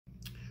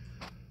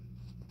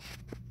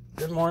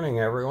Good morning,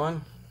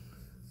 everyone.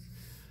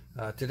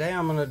 Today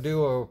I'm going to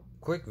do a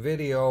quick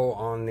video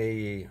on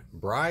the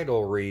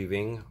bridle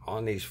reeving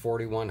on these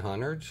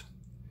 4100s.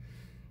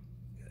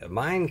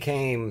 Mine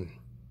came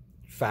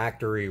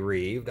factory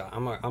reeved.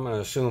 I'm going to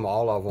assume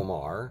all of them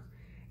are.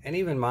 And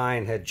even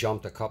mine had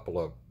jumped a couple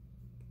of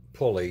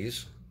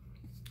pulleys.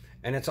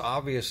 And it's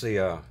obviously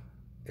a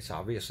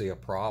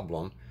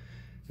problem.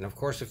 And of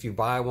course, if you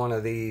buy one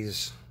of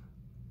these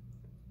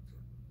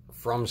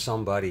from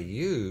somebody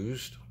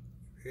used,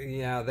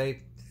 yeah,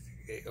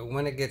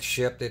 when it gets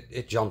shipped,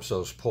 it jumps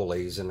those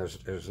pulleys, and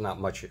there's not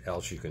much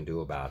else you can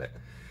do about it.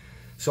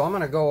 So I'm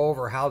going to go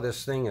over how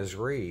this thing is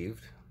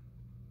reeved,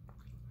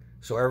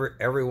 so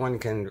everyone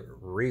can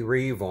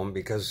re-reeve them,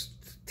 because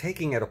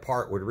taking it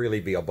apart would really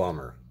be a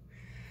bummer.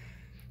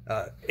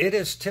 It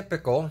is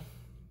typical,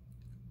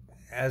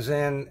 as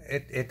in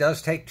it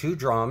does take two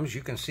drums.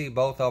 You can see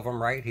both of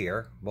them right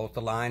here, both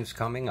the lines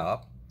coming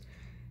up.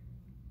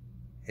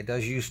 It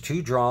does use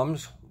two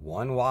drums,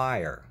 one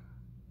wire.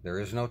 There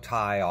is no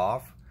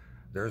tie-off.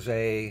 There's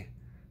a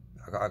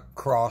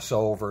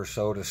crossover,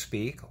 so to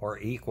speak, or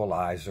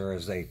equalizer,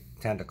 as they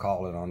tend to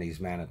call it on these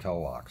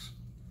Manitowocs.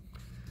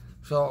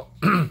 So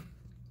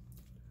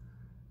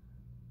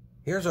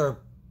here's a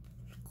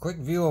quick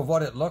view of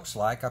what it looks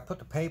like. I put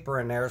the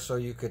paper in there so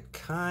you could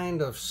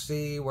kind of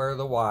see where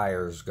the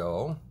wires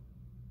go.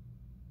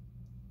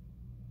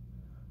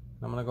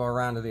 I'm going to go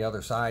around to the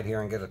other side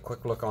here and get a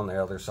quick look on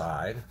the other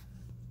side.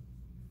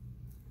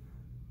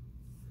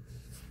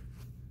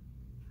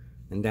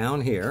 And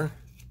down here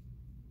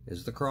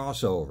is the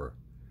crossover.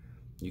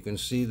 You can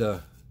see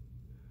the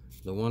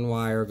one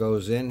wire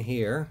goes in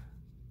here,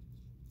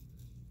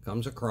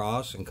 comes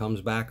across, and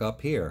comes back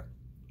up here.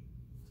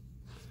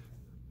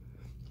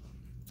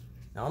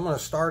 Now I'm going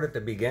to start at the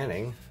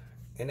beginning,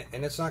 and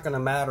it's not going to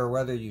matter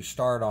whether you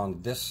start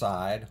on this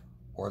side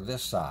or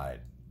this side.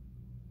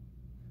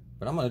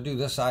 But I'm going to do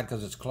this side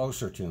because it's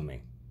closer to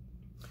me.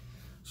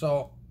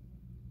 So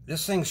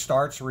this thing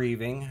starts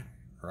reeving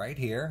right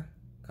here.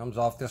 Comes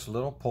off this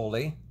little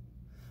pulley,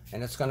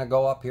 and it's going to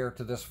go up here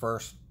to this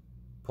first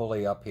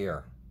pulley up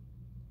here.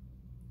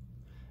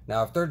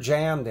 Now if they're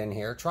jammed in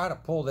here, try to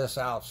pull this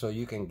out so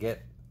you can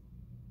get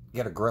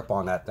a grip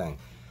on that thing.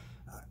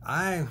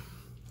 I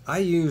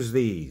use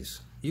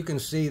these. You can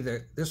see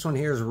that this one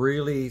here is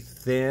really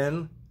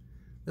thin.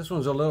 This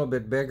one's a little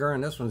bit bigger,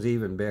 and this one's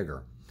even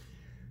bigger.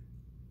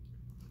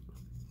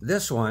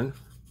 This one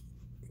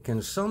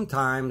can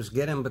sometimes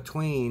get in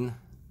between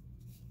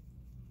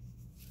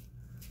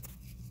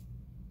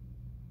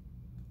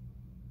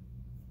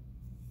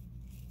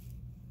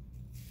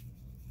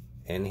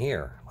in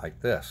here, like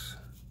this.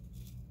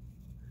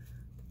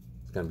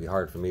 It's going to be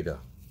hard for me to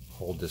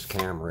hold this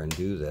camera and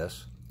do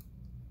this,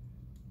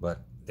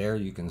 but there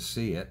you can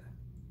see it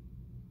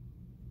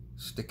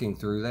sticking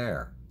through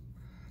there.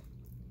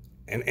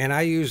 And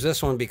I use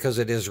this one because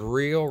it is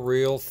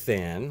real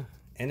thin,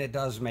 and it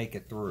does make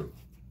it through.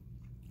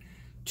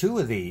 Two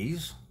of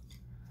these,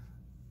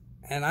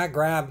 and I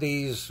grab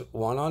these,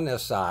 one on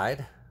this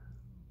side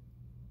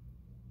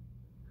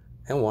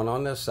and one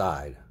on this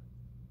side.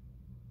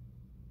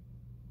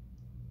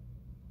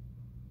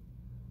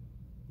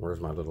 Where's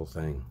my little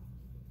thing?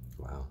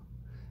 Wow.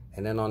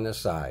 And then on this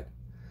side.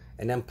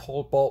 And then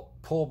pull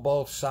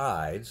both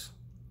sides.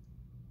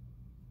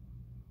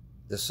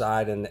 This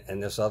side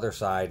and this other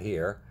side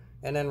here.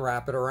 And then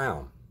wrap it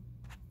around.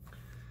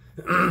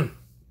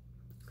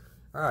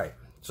 Alright.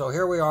 So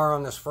here we are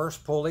on this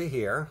first pulley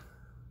here.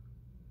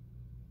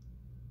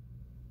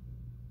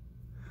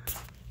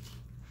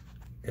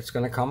 It's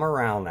going to come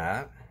around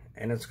that.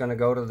 And it's going to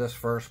go to this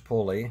first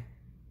pulley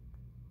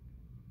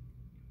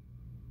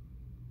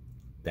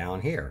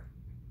down here.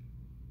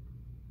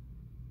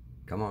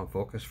 Come on,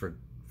 focus for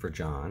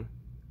John.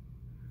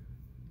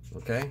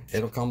 Okay,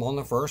 it'll come on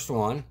the first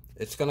one.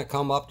 It's going to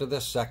come up to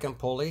this second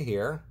pulley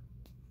here.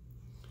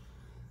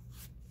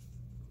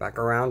 Back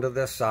around to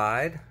this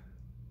side.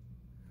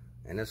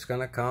 And it's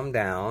going to come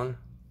down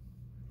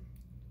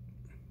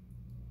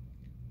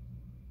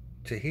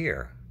to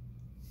here.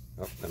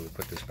 Oh, let me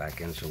put this back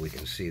in so we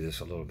can see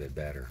this a little bit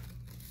better.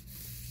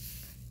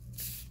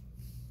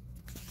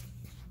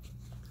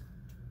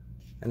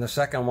 And the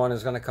second one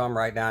is going to come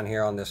right down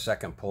here on this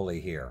second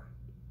pulley here.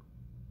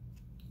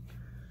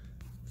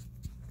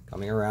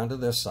 Coming around to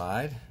this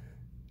side,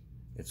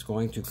 it's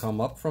going to come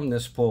up from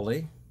this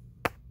pulley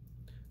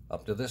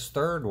up to this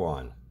third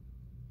one.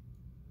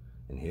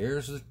 And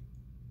here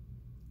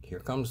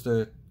comes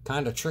the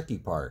kind of tricky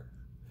part.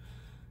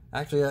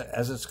 Actually,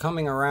 as it's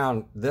coming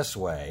around this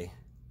way,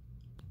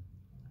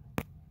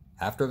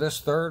 after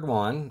this third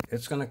one,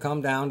 it's going to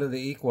come down to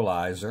the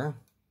equalizer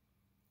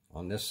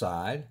on this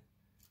side,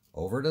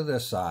 over to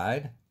this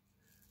side,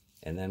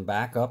 and then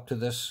back up to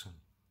this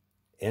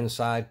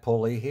inside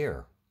pulley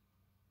here.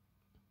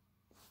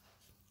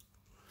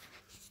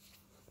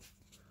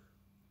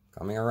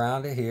 Coming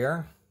around to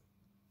here,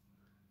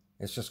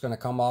 it's just going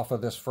to come off of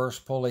this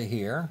first pulley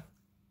here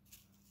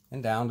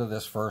and down to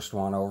this first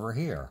one over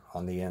here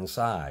on the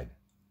inside.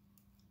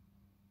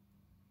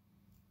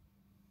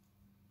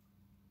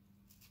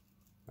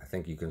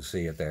 think you can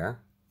see it there.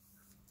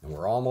 And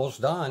we're almost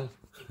done.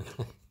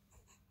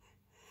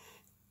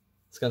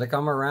 It's going to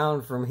come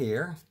around from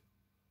here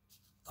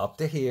up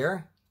to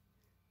here.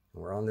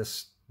 We're on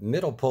this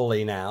middle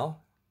pulley now.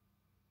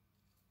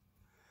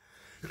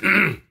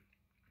 And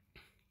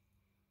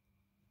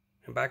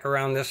back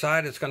around this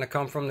side, it's going to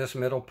come from this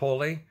middle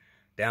pulley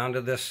down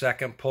to this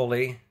second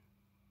pulley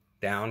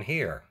down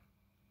here.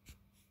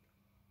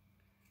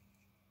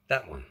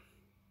 That one.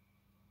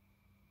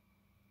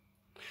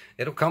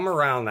 It'll come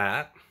around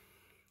that.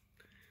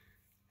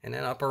 And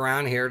then up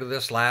around here to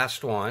this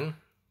last one.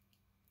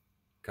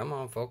 Come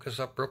on, focus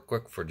up real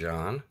quick for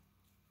John.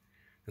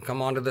 And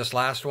come on to this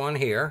last one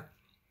here.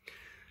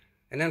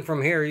 And then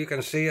from here, you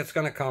can see it's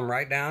going to come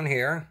right down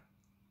here,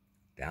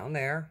 down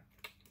there,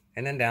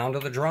 and then down to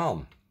the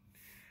drum.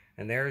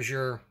 And there's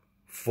your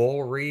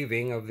full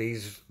reeving of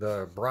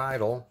the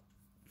bridle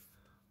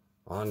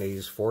on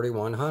these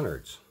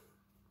 4100s.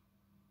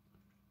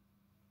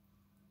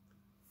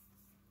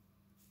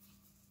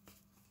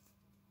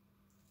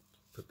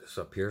 Put this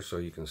up here so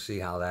you can see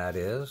how that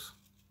is.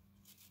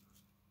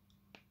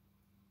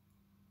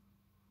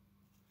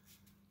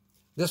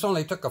 This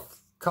only took a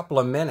couple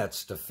of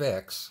minutes to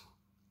fix.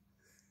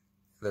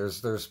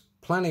 There's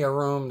plenty of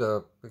room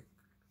to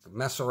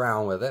mess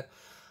around with it.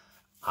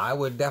 I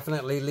would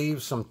definitely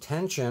leave some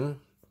tension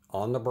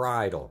on the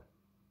bridle.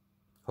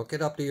 Hook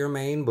it up to your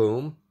main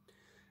boom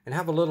and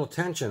have a little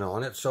tension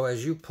on it so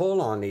as you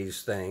pull on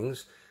these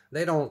things,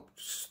 they don't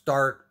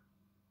start,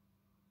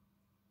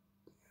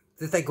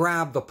 that they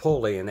grab the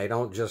pulley and they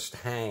don't just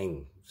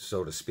hang,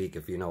 so to speak,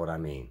 if you know what I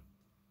mean.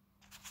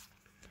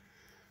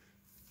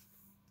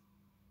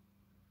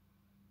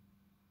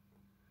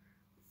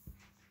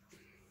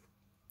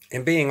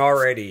 And being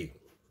already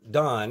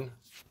done,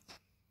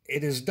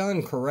 it is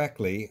done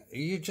correctly.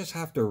 You just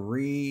have to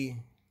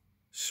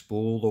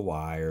re-spool the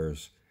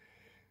wires.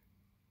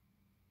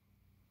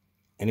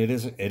 And it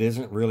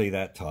isn't really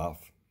that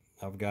tough.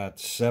 I've got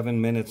 7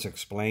 minutes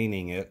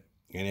explaining it,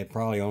 and it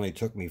probably only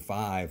took me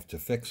 5 to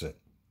fix it.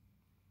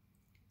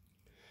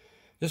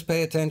 Just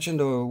pay attention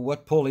to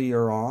what pulley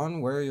you're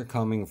on, where you're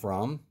coming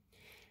from.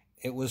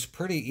 It was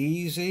pretty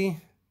easy.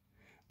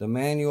 The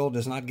manual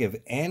does not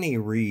give any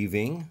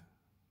reeving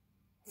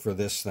for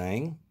this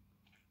thing.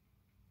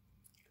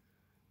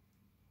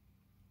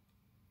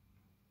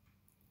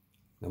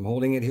 I'm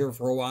holding it here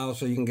for a while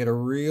so you can get a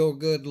real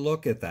good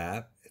look at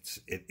that.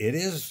 It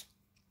is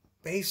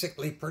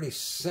basically pretty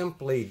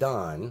simply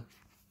done.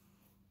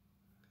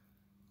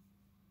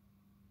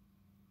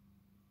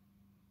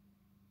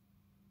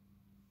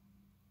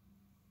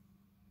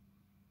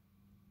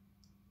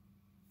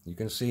 You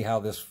can see how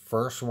this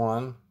first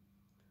one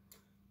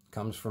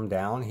comes from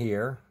down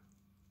here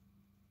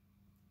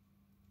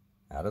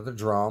out of the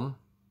drum,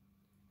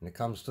 and it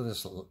comes to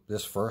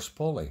this first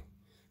pulley.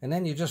 And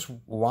then you just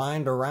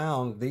wind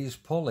around these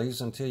pulleys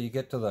until you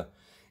get to the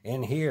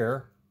in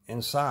here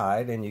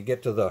inside, and you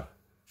get to the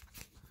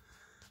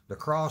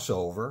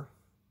crossover.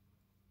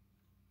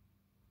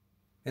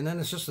 And then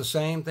it's just the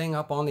same thing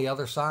up on the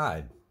other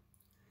side.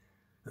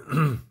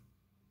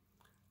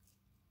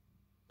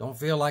 Don't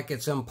feel like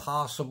it's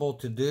impossible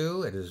to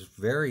do. It is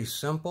very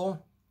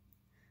simple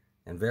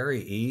and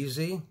very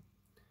easy.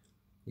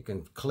 You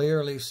can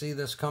clearly see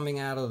this coming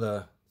out of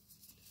the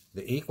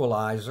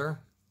equalizer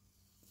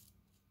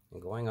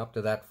and going up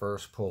to that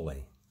first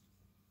pulley.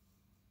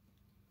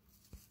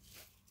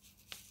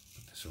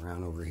 Put this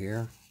around over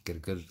here. Get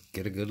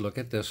a good look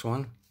at this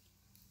one,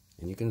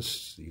 and you can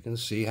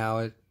see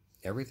how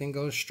everything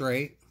goes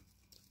straight.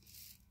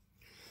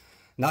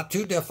 Not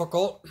too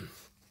difficult.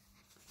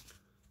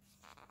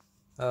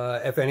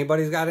 If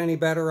anybody's got any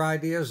better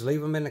ideas,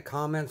 leave them in the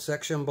comment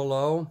section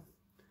below.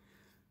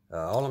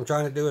 All I'm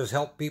trying to do is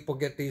help people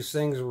get these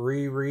things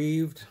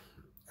re-reeved.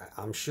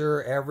 I'm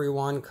sure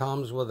everyone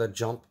comes with a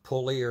jump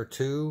pulley or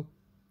two.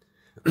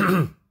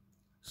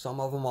 Some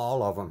of them,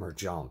 all of them are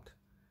jumped.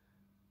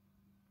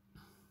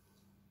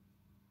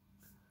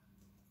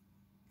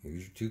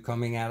 Here's your two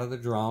coming out of the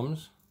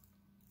drums.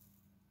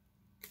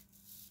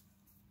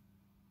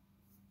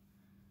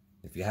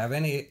 If you have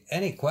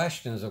any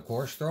questions, of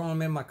course, throw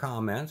them in my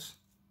comments.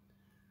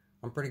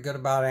 I'm pretty good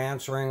about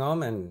answering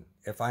them, and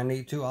if I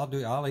need to,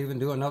 I'll even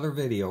do another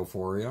video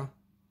for you.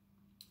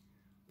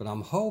 But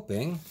I'm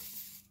hoping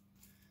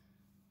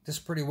this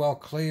pretty well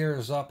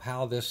clears up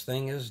how this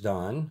thing is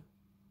done.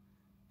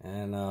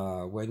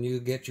 And when you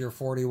get your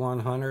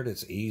 4100,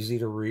 it's easy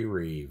to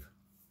re-reeve.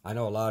 I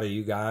know a lot of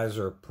you guys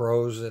are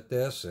pros at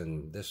this,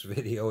 and this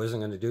video isn't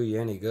going to do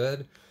you any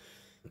good.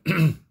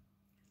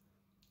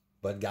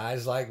 But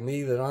guys like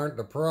me that aren't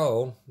the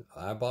pro,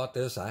 I bought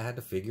this, I had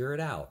to figure it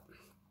out.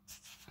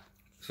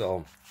 So,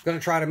 I'm going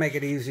to try to make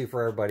it easy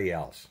for everybody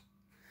else.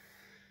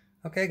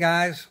 Okay,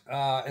 guys,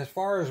 as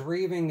far as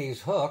reeving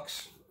these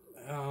hooks,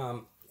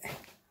 there's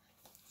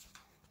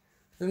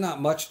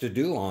not much to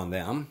do on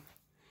them.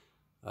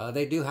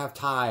 They do have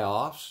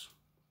tie-offs.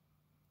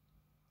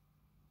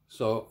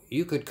 So,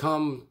 you could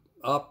come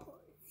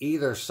up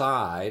either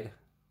side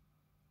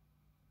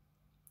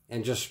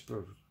and just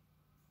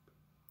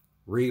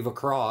reeve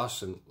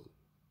across and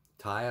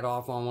tie it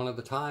off on one of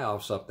the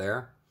tie-offs up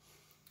there.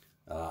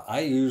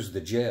 I use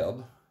the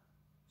jib,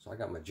 so I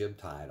got my jib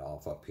tied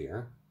off up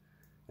here,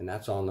 and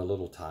that's on the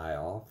little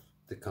tie-off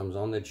that comes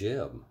on the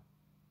jib.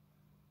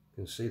 You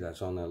can see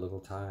that's on that little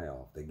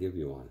tie-off. They give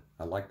you one.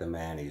 I like the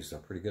Mannies. They're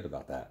pretty good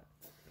about that.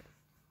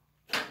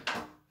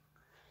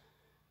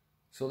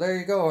 So there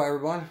you go,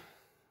 everyone.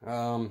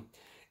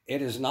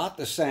 It is not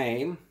the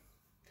same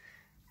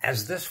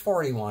as this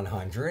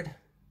 4100.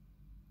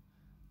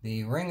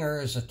 The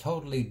ringer is a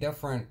totally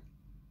different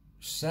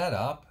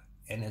setup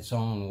in its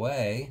own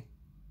way.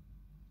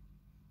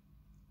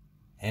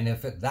 And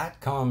if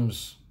that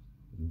comes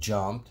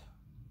jumped,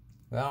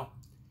 well,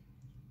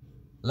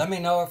 let me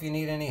know if you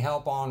need any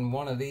help on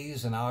one of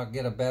these, and I'll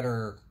get a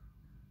better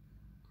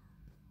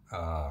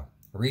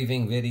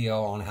reeving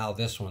video on how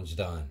this one's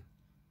done.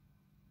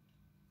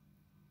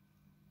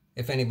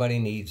 If anybody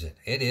needs it.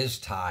 It is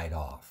tied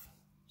off.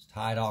 It's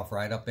tied off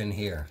right up in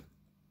here.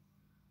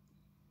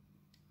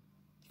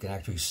 You can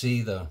actually see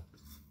you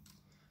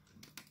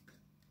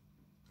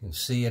can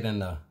see it in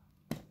the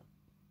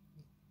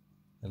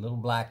little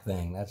black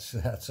thing. That's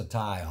a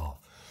tie off.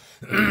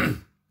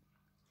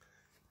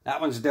 That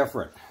one's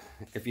different.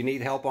 If you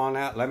need help on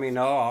that, let me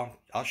know.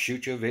 I'll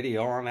shoot you a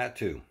video on that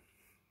too.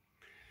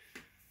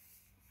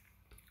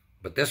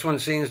 But this one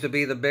seems to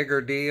be the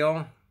bigger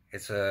deal.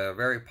 It's a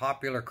very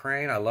popular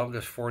crane. I love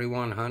this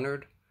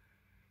 4100.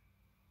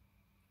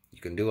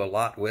 You can do a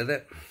lot with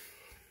it.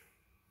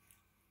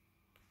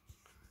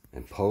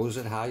 And pose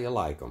it how you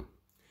like them.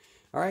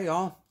 All right,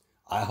 y'all.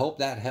 I hope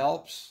that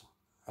helps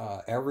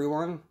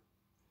everyone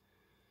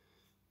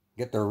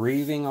get the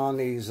reeving on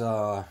these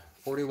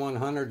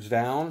 4100s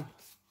down.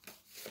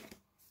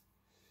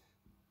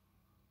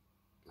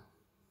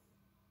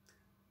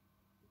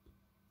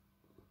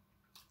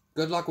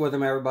 Good luck with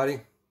them,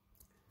 everybody.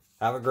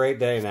 Have a great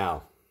day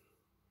now.